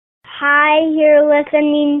Hi, you're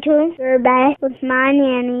listening to Your Best with my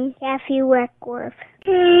nanny, Kathy Weckworth.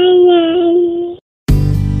 Hi, Nanny.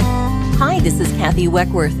 Hi, this is Kathy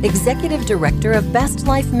Weckworth, Executive Director of Best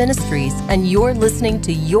Life Ministries, and you're listening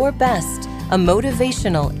to Your Best, a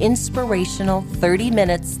motivational, inspirational 30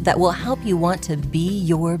 minutes that will help you want to be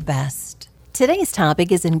your best. Today's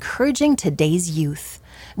topic is encouraging today's youth.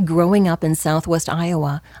 Growing up in southwest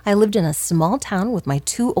Iowa, I lived in a small town with my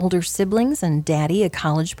two older siblings and Daddy, a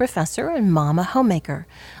college professor, and Mom, a homemaker.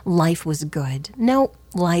 Life was good. No,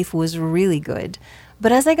 life was really good.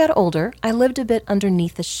 But as I got older, I lived a bit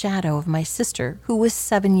underneath the shadow of my sister, who was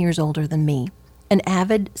 7 years older than me. An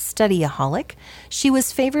avid studyaholic, she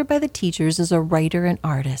was favored by the teachers as a writer and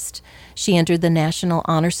artist. She entered the National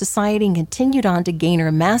Honor Society and continued on to gain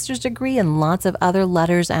her master's degree and lots of other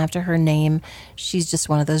letters after her name. She's just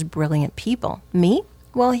one of those brilliant people. Me?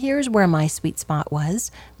 Well, here's where my sweet spot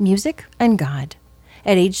was: music and God.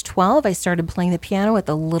 At age 12, I started playing the piano at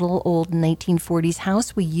the little old 1940s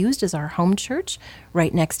house we used as our home church,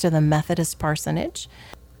 right next to the Methodist parsonage.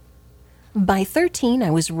 By 13, I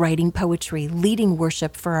was writing poetry, leading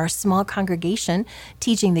worship for our small congregation,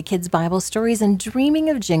 teaching the kids Bible stories, and dreaming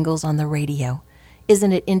of jingles on the radio.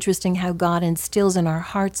 Isn't it interesting how God instills in our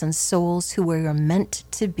hearts and souls who we are meant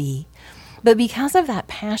to be? But because of that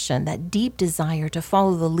passion, that deep desire to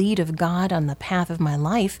follow the lead of God on the path of my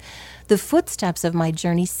life, the footsteps of my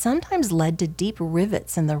journey sometimes led to deep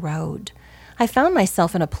rivets in the road. I found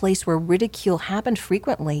myself in a place where ridicule happened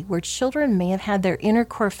frequently, where children may have had their inner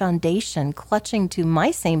core foundation clutching to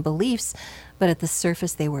my same beliefs, but at the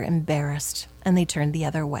surface they were embarrassed, and they turned the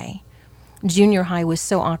other way. Junior high was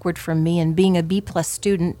so awkward for me, and being a B-plus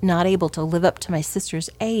student, not able to live up to my sister's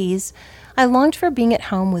A's, I longed for being at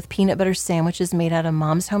home with peanut butter sandwiches made out of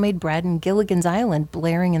Mom's homemade bread and Gilligan's Island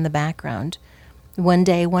blaring in the background. One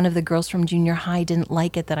day, one of the girls from junior high didn't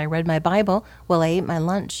like it that I read my Bible while I ate my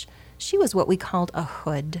lunch. She was what we called a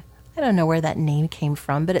hood. I don't know where that name came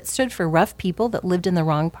from, but it stood for rough people that lived in the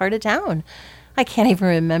wrong part of town. I can't even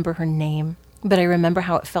remember her name, but I remember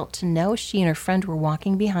how it felt to know she and her friend were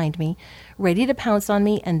walking behind me, ready to pounce on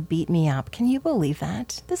me and beat me up. Can you believe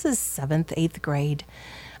that? This is 7th, 8th grade.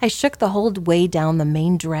 I shook the whole way down the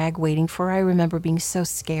main drag waiting for her. I remember being so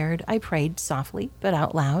scared. I prayed softly, but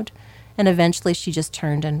out loud, and eventually she just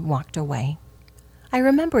turned and walked away. I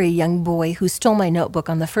remember a young boy who stole my notebook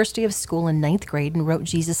on the first day of school in 9th grade and wrote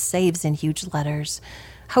 "Jesus Saves" in huge letters,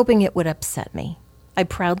 hoping it would upset me. I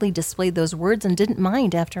proudly displayed those words and didn't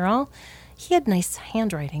mind, after all. He had nice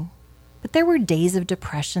handwriting. But there were days of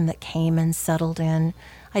depression that came and settled in.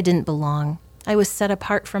 I didn't belong. I was set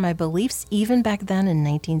apart from my beliefs even back then in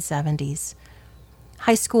 1970s.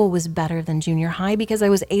 High school was better than junior high because I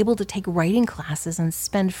was able to take writing classes and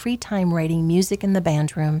spend free time writing music in the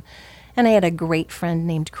band room. And I had a great friend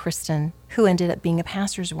named Kristen, who ended up being a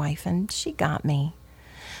pastor's wife, and she got me.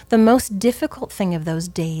 The most difficult thing of those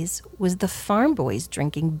days was the farm boys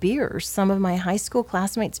drinking beer, or some of my high school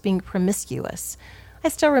classmates being promiscuous. I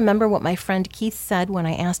still remember what my friend Keith said when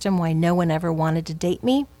I asked him why no one ever wanted to date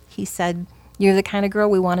me. He said, "You're the kind of girl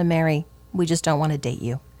we want to marry. We just don't want to date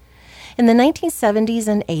you." In the 1970s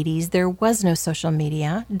and 80s, there was no social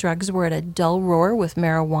media. Drugs were at a dull roar, with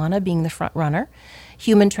marijuana being the front runner.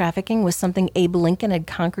 Human trafficking was something Abe Lincoln had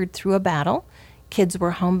conquered through a battle. Kids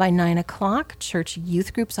were home by 9 o'clock. Church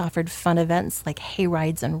youth groups offered fun events like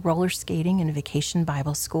hayrides and roller skating and vacation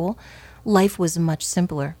Bible school. Life was much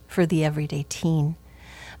simpler for the everyday teen.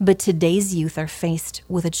 But today's youth are faced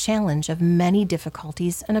with a challenge of many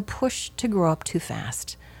difficulties and a push to grow up too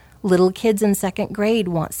fast. Little kids in 2nd grade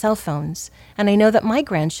want cell phones, and I know that my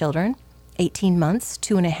grandchildren, 18 months,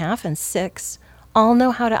 2.5, and 6, all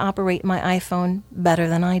know how to operate my iPhone better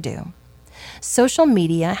than I do. Social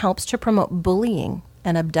media helps to promote bullying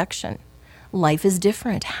and abduction. Life is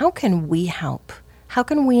different. How can we help? How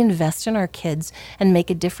can we invest in our kids and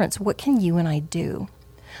make a difference? What can you and I do?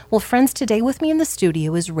 Well, friends, today with me in the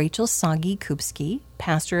studio is Rachel Sagi-Kupski,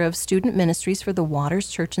 pastor of student ministries for the Waters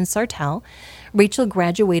Church in Sartell. Rachel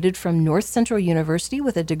graduated from North Central University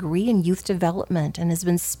with a degree in youth development and has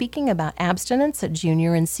been speaking about abstinence at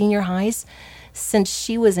junior and senior highs since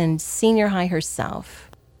she was in senior high herself.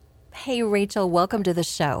 Hey, Rachel, welcome to the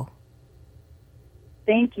show.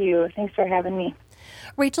 Thank you. Thanks for having me.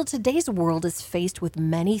 Rachel, today's world is faced with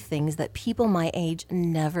many things that people my age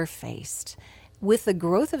never faced. With the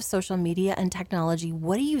growth of social media and technology,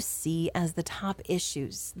 what do you see as the top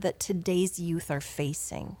issues that today's youth are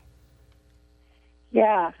facing?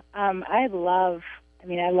 Yeah, I love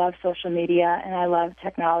social media, and I love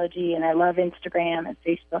technology, and I love Instagram and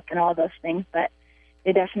Facebook and all those things, but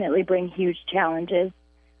they definitely bring huge challenges.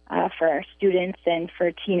 for our students and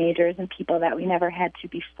for teenagers and people that we never had to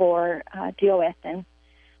before deal with,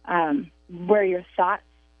 and where your thoughts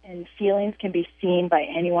and feelings can be seen by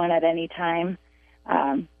anyone at any time.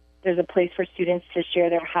 There's a place for students to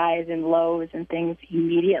share their highs and lows and things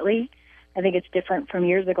immediately. I think it's different from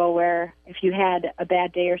years ago where if you had a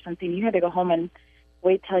bad day or something, you had to go home and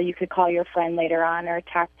wait till you could call your friend later on or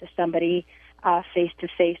talk to somebody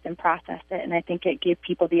face-to-face and process it. And I think it gave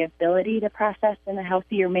people the ability to process in a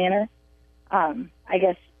healthier manner. I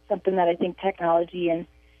guess something that I think technology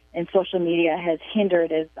and social media has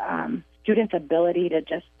hindered is students' ability to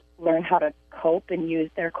just learn how to cope and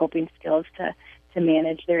use their coping skills to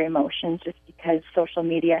manage their emotions, just because social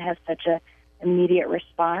media has such a immediate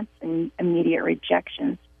response and immediate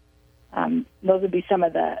rejections. Those would be some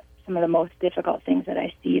of the most difficult things that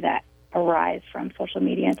I see that arise from social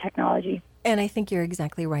media and technology. And I think you're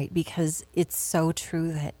exactly right, because it's so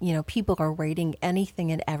true that, people are writing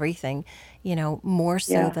anything and everything, more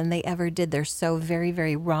so than they ever did. They're so very,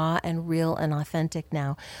 very raw and real and authentic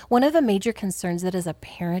now. One of the major concerns that as a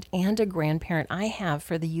parent and a grandparent I have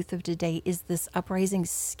for the youth of today is this uprising,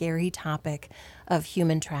 scary topic of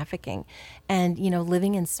human trafficking. And,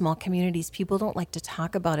 living in small communities, people don't like to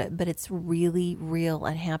talk about it, but it's really real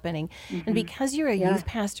and happening. Mm-hmm. And because you're a youth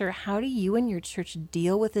pastor, how do you and your church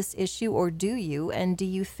deal with this issue, or do you? And do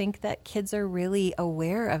you think that kids are really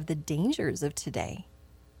aware of the dangers of today?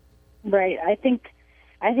 Right. I think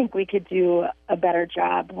we could do a better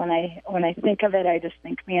job. When I think of it, I just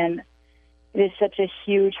think, man, it is such a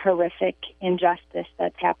huge, horrific injustice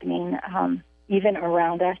that's happening even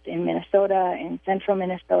around us in Minnesota, in central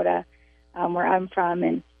Minnesota, where I'm from.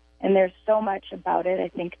 And there's so much about it, I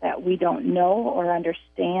think, that we don't know or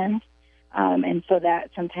understand. And so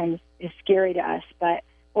that sometimes is scary to us. But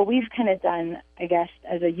what we've kind of done, I guess,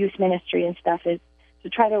 as a youth ministry and stuff is to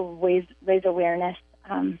try to raise awareness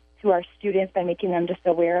to our students by making them just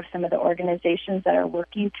aware of some of the organizations that are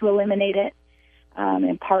working to eliminate it,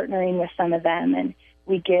 and partnering with some of them. And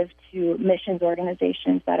we give to missions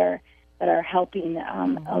organizations that are helping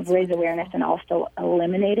raise awareness and also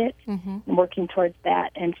eliminate it, and working towards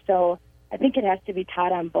that. And so I think it has to be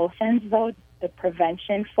taught on both ends, though, the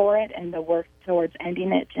prevention for it and the work towards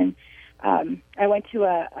ending it. And I went to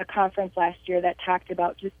a conference last year that talked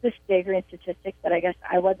about just the staggering statistics that I guess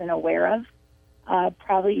I wasn't aware of.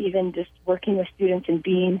 Probably even just working with students and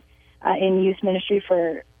being in youth ministry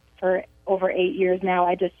for over 8 years now,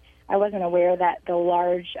 I wasn't aware that the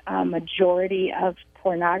large majority of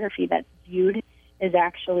pornography that's viewed is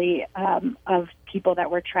actually of people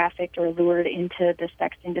that were trafficked or lured into the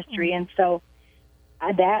sex industry. And so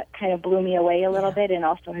that kind of blew me away a little bit, and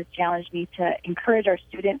also has challenged me to encourage our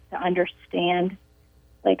students to understand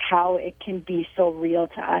how it can be so real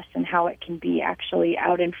to us and how it can be actually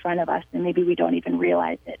out in front of us, and maybe we don't even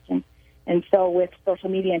realize it. And so with social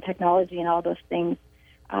media and technology and all those things,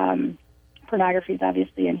 pornography is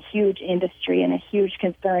obviously a huge industry and a huge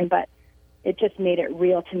concern, but it just made it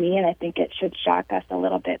real to me, and I think it should shock us a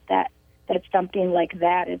little bit that something like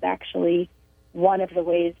that is actually one of the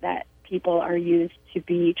ways that people are used to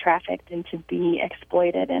be trafficked and to be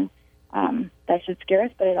exploited. And that should scare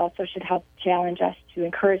us, but it also should help challenge us to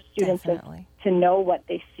encourage students to know what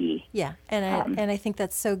they see. Yeah, and I think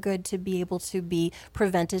that's so good to be able to be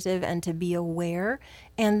preventative and to be aware,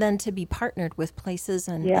 and then to be partnered with places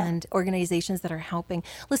and organizations that are helping.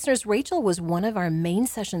 Listeners, Rachel was one of our main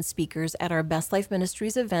session speakers at our Best Life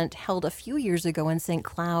Ministries event held a few years ago in St.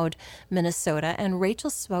 Cloud, Minnesota, and Rachel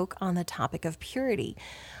spoke on the topic of purity.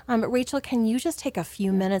 Rachel, can you just take a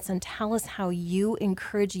few minutes and tell us how you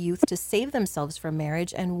encourage youth to save themselves from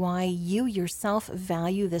marriage, and why you yourself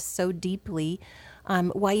value this so deeply,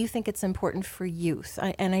 why you think it's important for youth?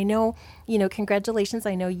 And I know, congratulations.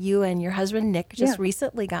 I know you and your husband, Nick, just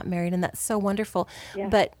recently got married, and that's so wonderful. Yeah.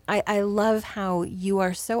 But I love how you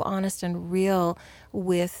are so honest and real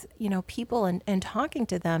with, people and talking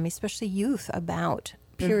to them, especially youth, about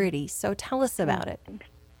purity. So tell us about it.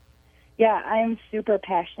 Yeah, I'm super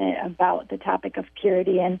passionate about the topic of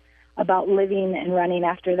purity and about living and running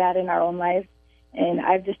after that in our own lives. And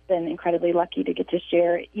I've just been incredibly lucky to get to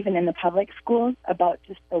share, even in the public schools, about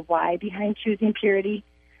just the why behind choosing purity.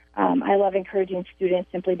 I love encouraging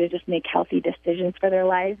students simply to just make healthy decisions for their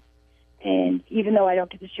lives. And even though I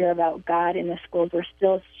don't get to share about God in the schools, we're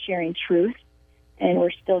still sharing truth, and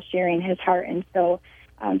we're still sharing His heart. And so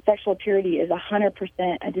sexual purity is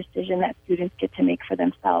 100% a decision that students get to make for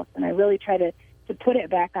themselves. And I really try to put it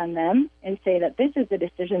back on them and say that this is a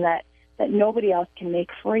decision that nobody else can make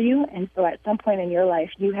for you. And so at some point in your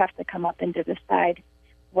life, you have to come up and to decide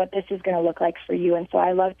what this is going to look like for you. And so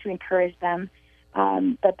I love to encourage them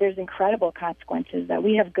But there's incredible consequences. That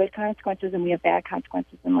we have good consequences and we have bad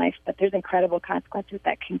consequences in life, but there's incredible consequences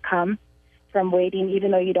that can come from waiting,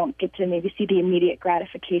 even though you don't get to maybe see the immediate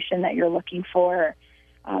gratification that you're looking for.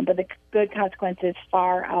 But the good consequences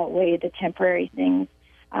far outweigh the temporary things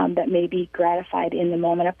that may be gratified in the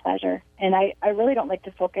moment of pleasure. And I really don't like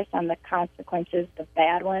to focus on the consequences, the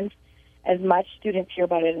bad ones, as much. Students hear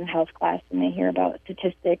about it in health class, and they hear about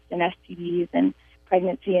statistics and STDs and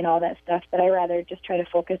pregnancy and all that stuff, but I rather just try to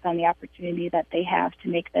focus on the opportunity that they have to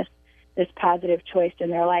make this positive choice in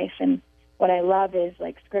their life. And what I love is,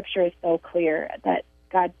 like, Scripture is so clear that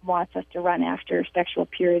God wants us to run after sexual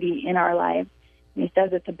purity in our lives. And He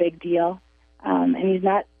says it's a big deal. And He's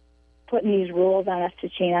not putting these rules on us to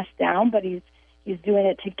chain us down, but He's doing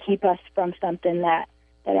it to keep us from something that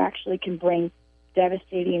actually can bring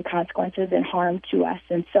devastating consequences and harm to us.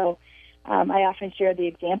 And so I often share the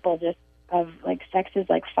example just of, like, sex is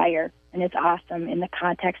like fire, and it's awesome in the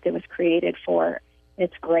context it was created for.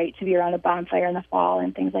 It's great to be around a bonfire in the fall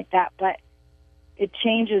and things like that, but it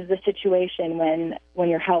changes the situation when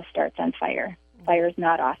your house starts on fire. Fire is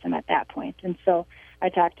not awesome at that point. And so I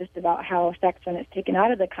talked just about how sex, when it's taken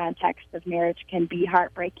out of the context of marriage, can be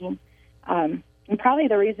heartbreaking. And probably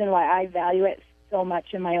the reason why I value it so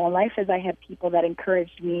much in my own life is I had people that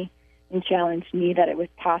encouraged me and challenged me that it was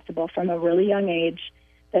possible from a really young age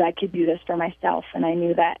that I could do this for myself. And I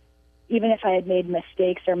knew that even if I had made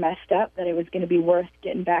mistakes or messed up, that it was going to be worth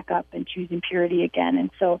getting back up and choosing purity again. And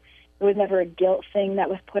so it was never a guilt thing that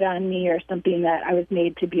was put on me or something that I was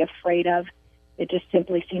made to be afraid of. It just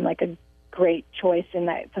simply seemed like a great choice and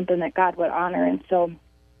that something that God would honor. And so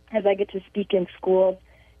as I get to speak in schools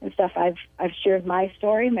and stuff, I've shared my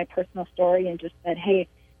story, my personal story, and just said, hey,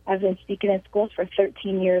 I've been speaking in schools for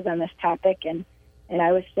 13 years on this topic, and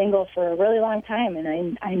I was single for a really long time,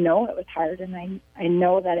 and I know it was hard, and I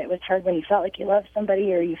know that it was hard when you felt like you loved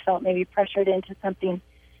somebody or you felt maybe pressured into something,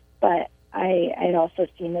 but I'd also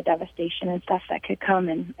seen the devastation and stuff that could come.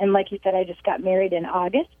 And like you said, I just got married in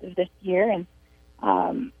August of this year,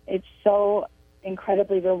 and it's so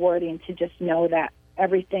incredibly rewarding to just know that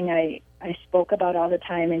everything I spoke about all the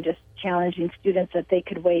time and just challenging students that they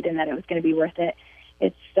could wait and that it was going to be worth it.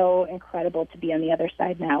 It's so incredible to be on the other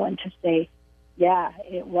side now and to say, yeah,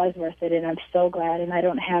 it was worth it, and I'm so glad, and I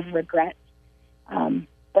don't have regrets.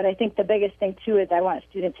 But I think the biggest thing, too, is I want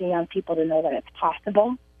students and young people to know that it's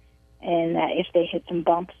possible, and that if they hit some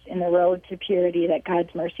bumps in the road to purity, that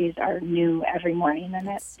God's mercies are new every morning, and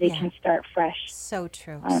that they can start fresh. So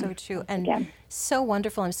true, so true. And so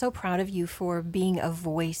wonderful. I'm so proud of you for being a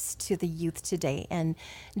voice to the youth today and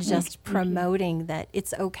just promoting that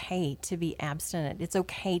it's okay to be abstinent. It's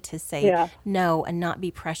okay to say no and not be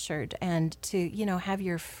pressured, and to, have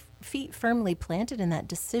your feet firmly planted in that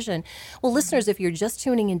decision. Well, listeners, if you're just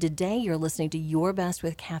tuning in today, you're listening to Your Best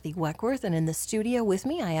with Kathy Weckworth, and in the studio with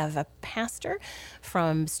me, I have a pastor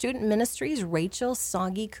from Student Ministries, Rachel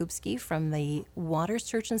Soggy-Kupski from the Waters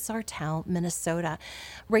Church in Sartell, Minnesota.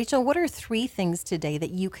 Rachel, what are 3 things today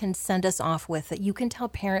that you can send us off with, that you can tell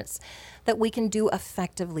parents that we can do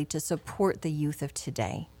effectively to support the youth of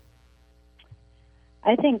today?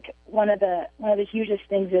 I think one of the hugest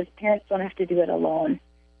things is parents don't have to do it alone.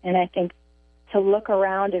 And I think to look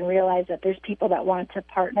around and realize that there's people that want to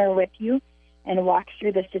partner with you and walk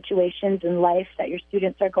through the situations in life that your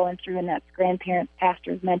students are going through, and that's grandparents,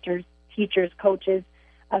 pastors, mentors, teachers, coaches,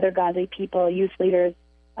 other godly people, youth leaders,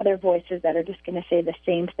 other voices that are just going to say the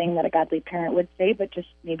same thing that a godly parent would say, but just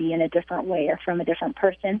maybe in a different way or from a different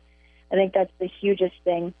person. I think that's the hugest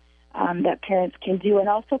thing that parents can do, and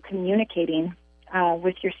also communicating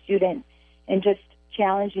with your student and just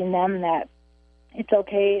challenging them that it's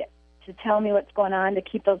okay to tell me what's going on, to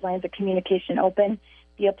keep those lines of communication open,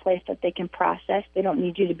 be a place that they can process. They don't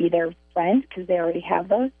need you to be their friend because they already have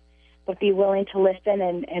those, but be willing to listen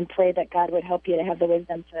and pray that God would help you to have the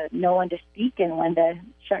wisdom to know when to speak and when to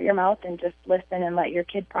shut your mouth and just listen and let your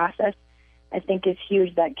kid process. I think it's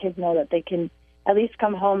huge that kids know that they can at least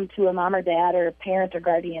come home to a mom or dad or a parent or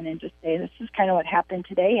guardian and just say, this is kind of what happened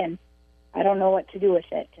today, and I don't know what to do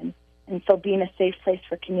with it. And so being a safe place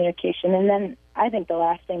for communication. And then I think the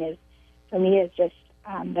last thing is, for me, is just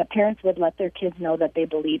that parents would let their kids know that they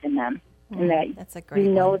believe in them and that that's a great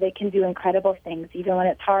one. They can do incredible things, even when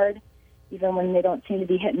it's hard, even when they don't seem to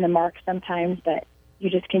be hitting the mark sometimes, but you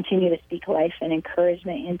just continue to speak life and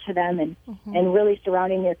encouragement into them and really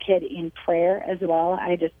surrounding your kid in prayer as well.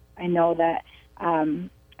 I know that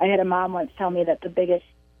I had a mom once tell me that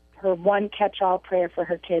her one catch-all prayer for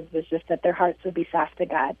her kids was just that their hearts would be soft to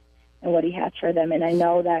God and what He has for them. And I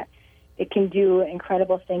know that it can do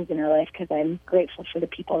incredible things in her life because I'm grateful for the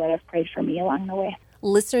people that have prayed for me along the way.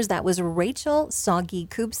 Listeners, that was Rachel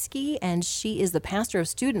Sogi-Kubski, and she is the pastor of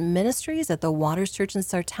student ministries at the Waters Church in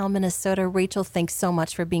Sartell, Minnesota. Rachel, thanks so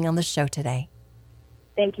much for being on the show today.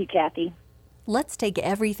 Thank you, Kathy. Let's take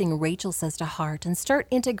everything Rachel says to heart and start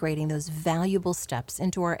integrating those valuable steps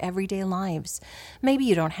into our everyday lives. Maybe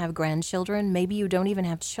you don't have grandchildren, maybe you don't even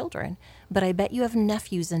have children, but I bet you have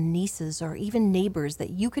nephews and nieces or even neighbors that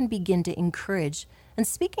you can begin to encourage. And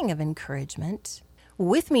speaking of encouragement,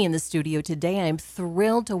 with me in the studio today, I'm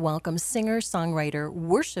thrilled to welcome singer, songwriter,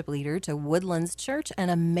 worship leader to Woodlands Church, and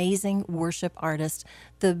amazing worship artist,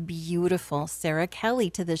 the beautiful Sarah Kelly,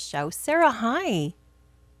 to the show. Sarah, hi.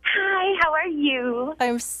 Hi, how are you?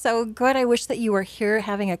 I'm so good. I wish that you were here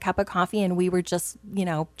having a cup of coffee and we were just,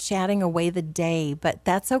 chatting away the day, but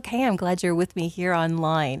that's okay. I'm glad you're with me here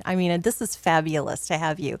online. I mean, this is fabulous to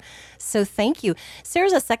have you. So thank you.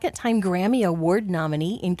 Sarah's a second-time Grammy Award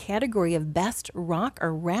nominee in category of Best Rock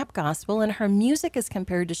or Rap Gospel, and her music is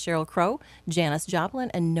compared to Sheryl Crow, Janis Joplin,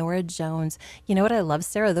 and Norah Jones. You know what I love,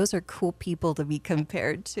 Sarah? Those are cool people to be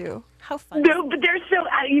compared to. How fun. No, but they're so,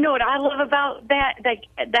 you know what I love about that?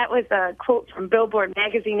 That was a quote from Billboard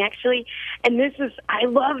magazine, actually. And I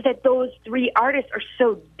love that those three artists are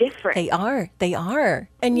so different. They are.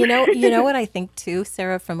 And you know what I think too,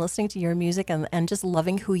 Sarah, from listening to your music and just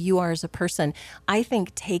loving who you are as a person, I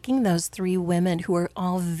think taking those three women who are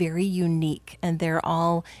all very unique and they're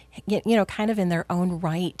all, kind of in their own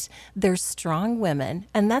right, they're strong women.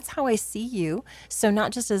 And that's how I see you. So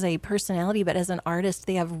not just as a personality, but as an artist,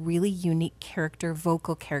 they have really unique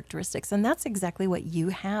vocal characteristics. And that's exactly what you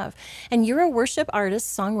have. And you're a worship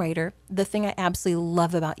artist, songwriter. The thing I absolutely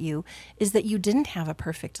love about you is that you didn't have a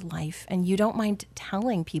perfect life and you don't mind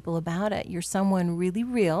telling people about it. You're someone really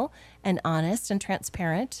real and honest and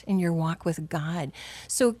transparent in your walk with God.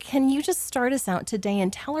 So can you just start us out today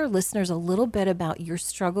and tell our listeners a little bit about your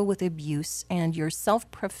struggle with abuse and your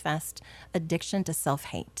self-professed addiction to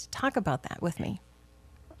self-hate? Talk about that with me.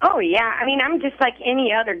 Oh, yeah. I mean, I'm just like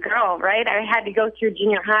any other girl, right? I had to go through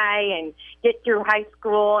junior high and get through high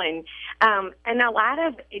school, and a lot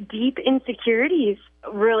of deep insecurities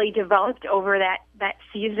really developed over that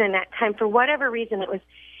season, that time. For whatever reason, it was,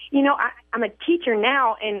 I'm a teacher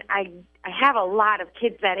now, and I have a lot of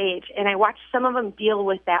kids that age, and I watch some of them deal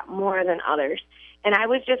with that more than others. And I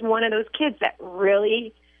was just one of those kids that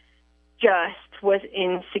really just was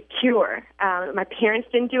insecure. My parents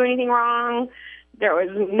didn't do anything wrong. There was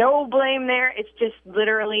no blame there. It's just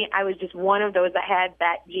literally, I was just one of those that had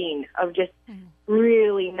that gene of just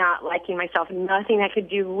really not liking myself. Nothing I could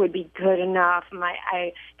do would be good enough.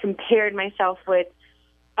 I compared myself with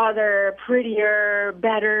other prettier,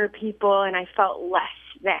 better people, and I felt less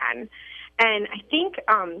than. And I think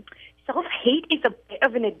self-hate is a bit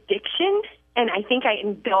of an addiction, and I think I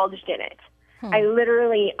indulged in it. I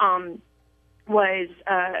literally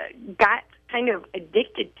got kind of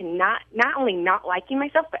addicted to not only not liking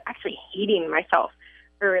myself, but actually hating myself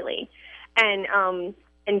early, and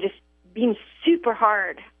just being super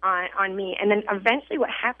hard on me. And then eventually what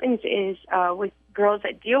happens is with girls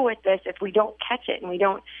that deal with this, if we don't catch it and we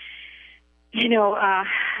don't,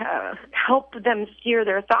 help them steer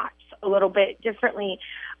their thoughts a little bit differently,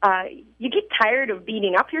 you get tired of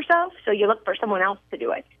beating up yourself, so you look for someone else to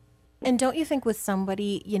do it. And don't you think with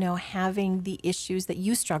somebody, having the issues that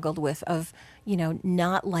you struggled with of,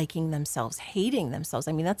 not liking themselves, hating themselves,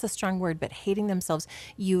 I mean, that's a strong word, but hating themselves,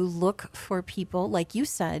 you look for people, like you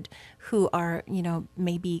said, who are,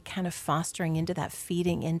 maybe kind of fostering into that,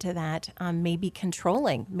 feeding into that, maybe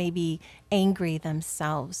controlling, maybe angry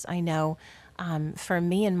themselves. I know for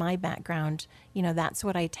me in my background, that's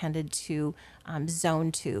what I tended to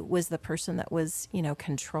zone to, was the person that was,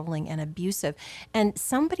 controlling and abusive. And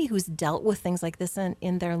somebody who's dealt with things like this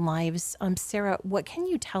in their lives, Sarah, what can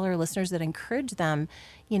you tell our listeners that encourage them,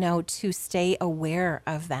 to stay aware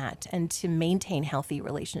of that and to maintain healthy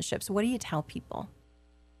relationships? What do you tell people?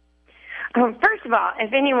 First of all,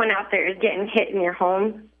 if anyone out there is getting hit in your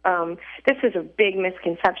home, this is a big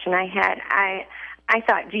misconception I had. I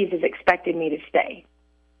thought Jesus expected me to stay.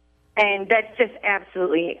 And that's just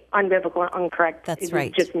absolutely unbiblical and incorrect. That's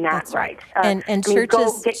right. It's just not that's right. And churches,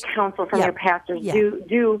 go get counsel from your pastors. Yeah.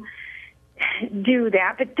 Do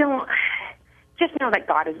that, but don't. Just know that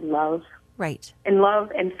God is love. Right. And love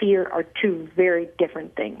and fear are two very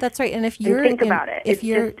different things. That's right. And if think about it,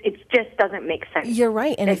 it just doesn't make sense. You're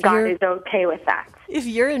right. And if God is okay with that. If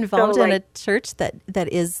you're involved So, in a church that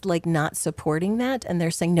is like not supporting that, and they're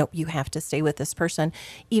saying, nope, you have to stay with this person,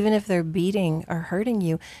 even if they're beating or hurting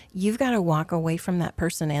you, you've got to walk away from that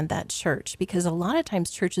person and that church, because a lot of times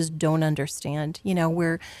churches don't understand. You know,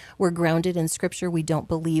 we're grounded in Scripture. We don't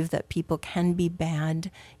believe that people can be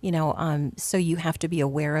bad. You know, so you have to be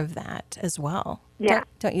aware of that as well. Yeah,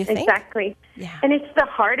 don't you think? Exactly. Yeah. And it's the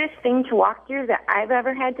hardest thing to walk through that I've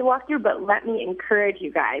ever had to walk through, but let me encourage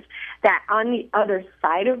you guys that on the other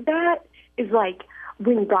side of that is like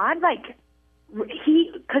when God, like,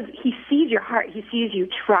 because he sees your heart, he sees you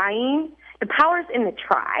trying. The power's in the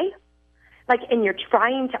try, like, and you're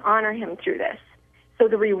trying to honor him through this. So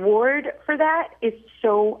the reward for that is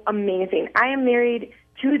so amazing. I am married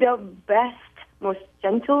to the best, most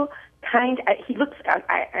gentle, kind. He looks.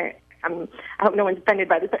 I hope no one's offended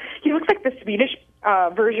by this, but he looks like the Swedish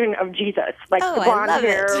version of Jesus, like the blonde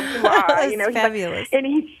hair. You know, fabulous. And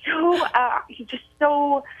he's just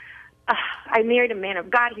so. I married a man of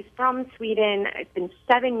God. He's from Sweden. It's been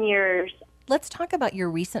 7 years. Let's talk about your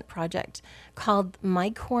recent project called My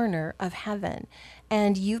Corner of Heaven.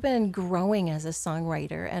 And you've been growing as a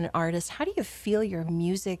songwriter and artist. How do you feel your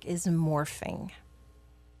music is morphing?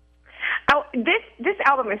 Oh, this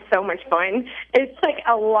album is so much fun. It's like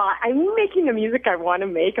a lot. I'm making the music I want to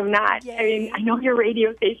make. I'm not. Yay. I mean, I know your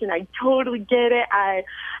radio station. I totally get it.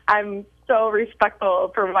 I'm so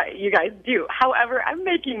respectful for what you guys do. However, I'm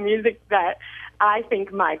making music that I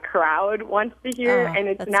think my crowd wants to hear, and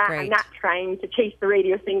it's not. Great. I'm not trying to chase the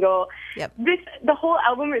radio single. Yep. The whole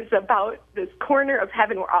album is about this corner of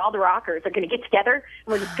heaven where all the rockers are going to get together,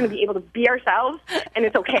 and we're just going to be able to be ourselves, and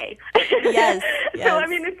it's okay. Yes. So I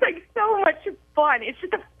mean, it's like so much fun. It's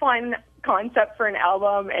just a fun concept for an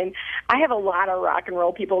album, and I have a lot of rock and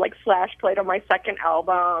roll people, like Slash played on my second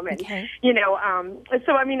album, and you know,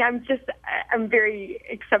 so I mean, I'm very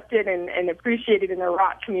accepted and appreciated in the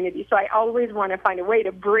rock community, so I always want to find a way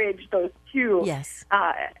to bridge those two. Yes.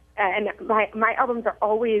 And my albums are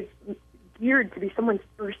always geared to be someone's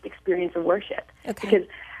first experience of worship. Okay. Because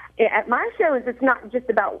at my shows, it's not just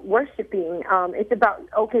about worshiping. It's about,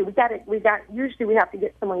 okay, usually we have to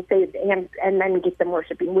get someone saved and then get them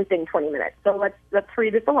worshiping within 20 minutes. So let's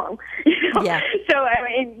hurry this along. You know? Yeah. So, I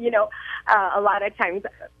mean, you know, a lot of times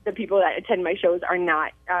the people that attend my shows are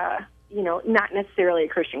not, not necessarily a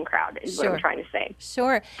Christian crowd is what I'm trying to say.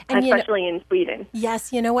 Sure. And especially in Sweden.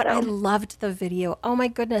 Yes, you know what? So. I loved the video. Oh my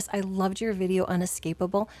goodness, I loved your video,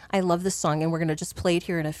 Unescapable. I love the song, and we're going to just play it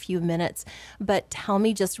here in a few minutes. But tell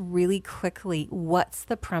me just really quickly, what's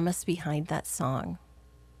the premise behind that song?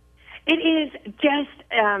 It is just,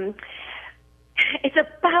 it's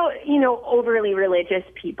about, overly religious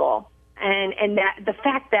people. And that the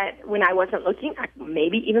fact that when I wasn't looking, I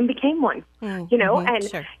maybe even became one, and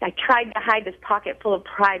sure. I tried to hide this pocket full of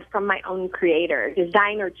pride from my own creator,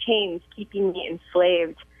 designer chains keeping me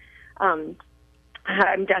enslaved. I'm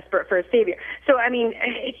desperate for a savior. So, I mean,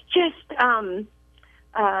 it's just,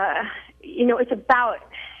 it's about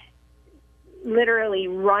literally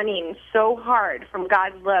running so hard from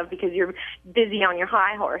God's love because you're busy on your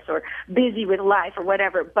high horse or busy with life or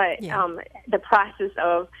whatever. But the process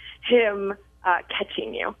of him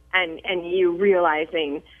catching you and you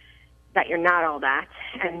realizing that you're not all that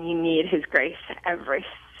and you need his grace every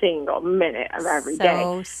single minute of every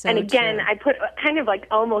day. So and again, true. I put kind of like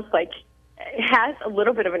almost like it has a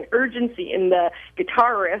little bit of an urgency in the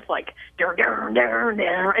guitar riff, like dur, dur, dur,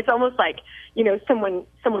 dur. It's almost like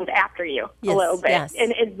someone's after you a little bit,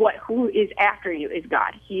 and who is after you is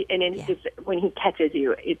God. Just when he catches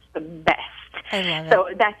you, it's the best. I love it. So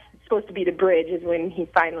that's supposed to be the bridge. Is when he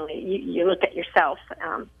finally you look at yourself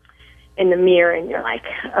in the mirror and you're like,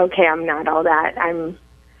 okay, I'm not all that.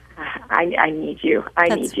 I need you. I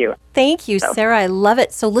need you. Thank you, Sarah. I love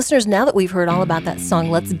it. So listeners, now that we've heard all about that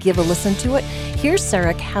song, let's give a listen to it. Here's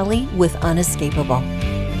Sarah Kelly with Unescapable.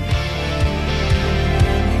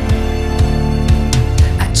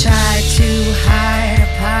 I tried to hide a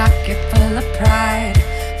pocket full of pride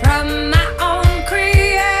from my own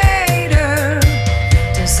creator.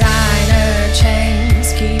 Designer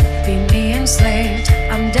chains keeping me enslaved.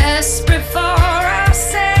 I'm desperate for a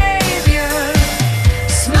savior.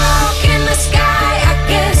 Smoke in the sky, I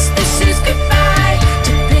guess this is goodbye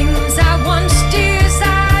to things I once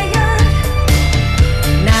desired.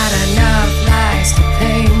 Not enough lies to pay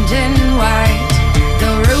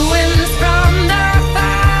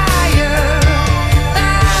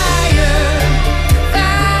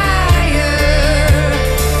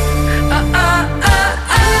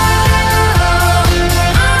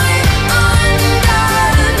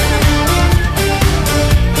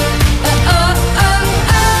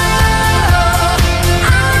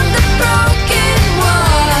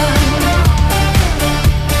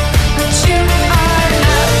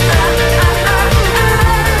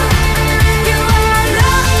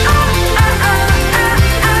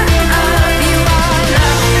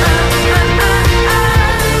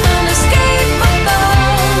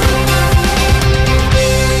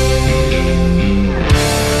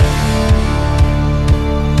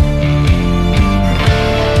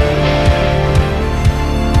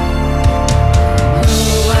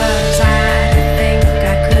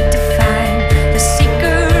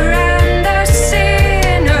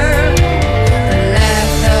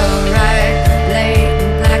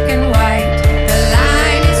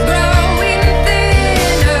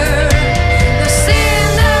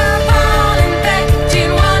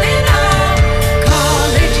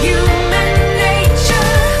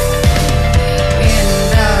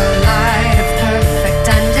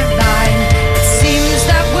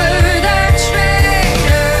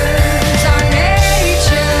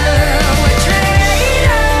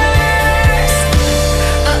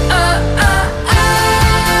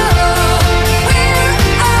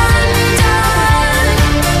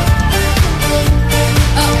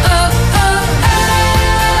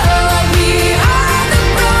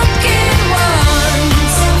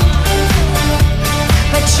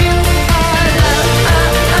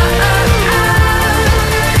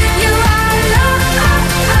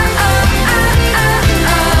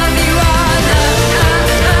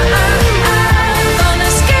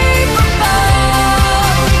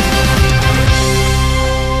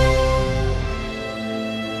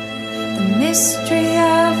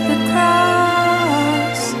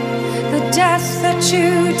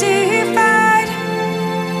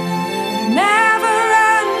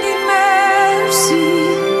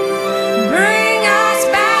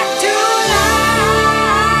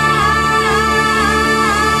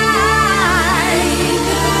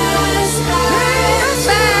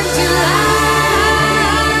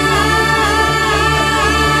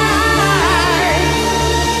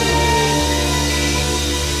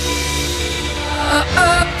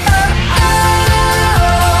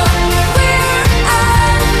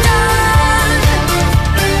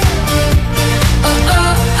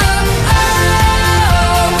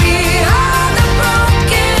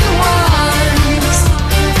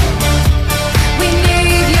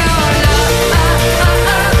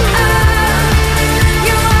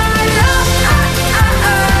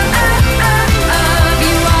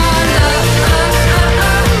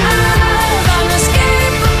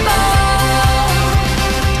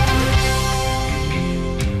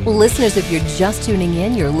Listeners, if you're just tuning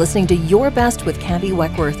in, you're listening to Your Best with Kathy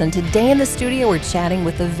Weckworth. And today in the studio, we're chatting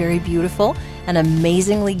with the very beautiful and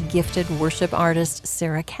amazingly gifted worship artist,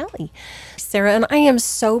 Sarah Kelly. Sarah, and I am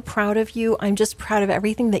so proud of you. I'm just proud of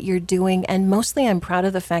everything that you're doing. And mostly I'm proud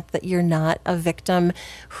of the fact that you're not a victim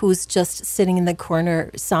who's just sitting in the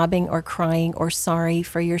corner sobbing or crying or sorry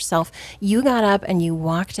for yourself. You got up and you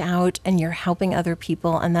walked out and you're helping other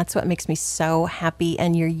people. And that's what makes me so happy.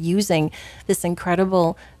 And you're using this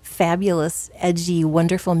incredible, fabulous, edgy,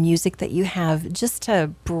 wonderful music that you have just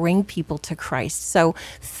to bring people to Christ. So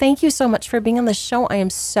thank you so much for being on the show. I am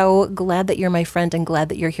so glad that you're my friend and glad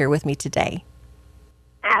that you're here with me today.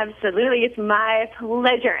 Absolutely. It's my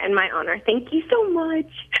pleasure and my honor. Thank you so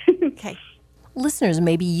much. Okay. Listeners,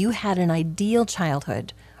 maybe you had an ideal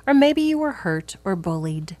childhood, or maybe you were hurt or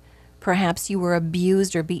bullied. Perhaps you were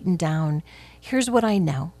abused or beaten down. Here's what I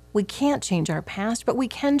know. We can't change our past, but we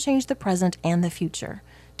can change the present and the future.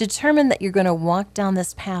 Determine that you're going to walk down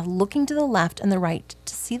this path looking to the left and the right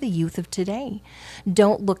to see the youth of today.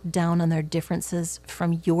 Don't look down on their differences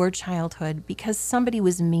from your childhood because somebody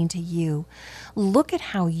was mean to you. Look at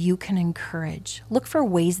how you can encourage. Look for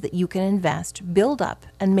ways that you can invest, build up,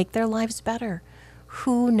 and make their lives better.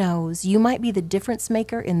 Who knows? You might be the difference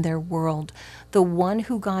maker in their world, the one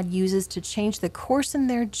who God uses to change the course in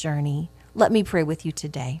their journey. Let me pray with you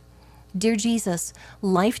today. Dear Jesus,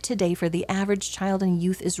 life today for the average child and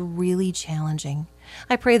youth is really challenging.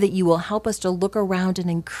 I pray that you will help us to look around and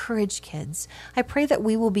encourage kids. I pray that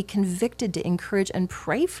we will be convicted to encourage and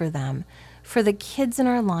pray for them. For the kids in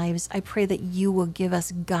our lives, I pray that you will give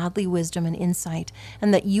us godly wisdom and insight,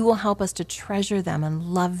 and that you will help us to treasure them and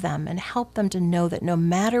love them and help them to know that no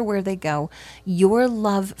matter where they go, your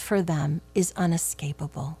love for them is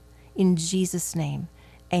unescapable. In Jesus' name.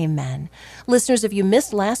 Amen. Listeners, if you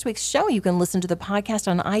missed last week's show, you can listen to the podcast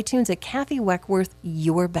on iTunes at Kathy Weckworth,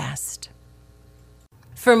 Your Best.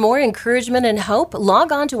 For more encouragement and hope,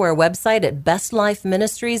 log on to our website at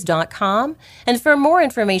bestlifeministries.com. And for more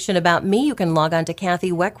information about me, you can log on to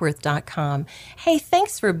kathyweckworth.com. Hey,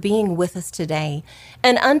 thanks for being with us today.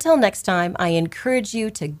 And until next time, I encourage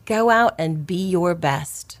you to go out and be your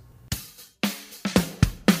best.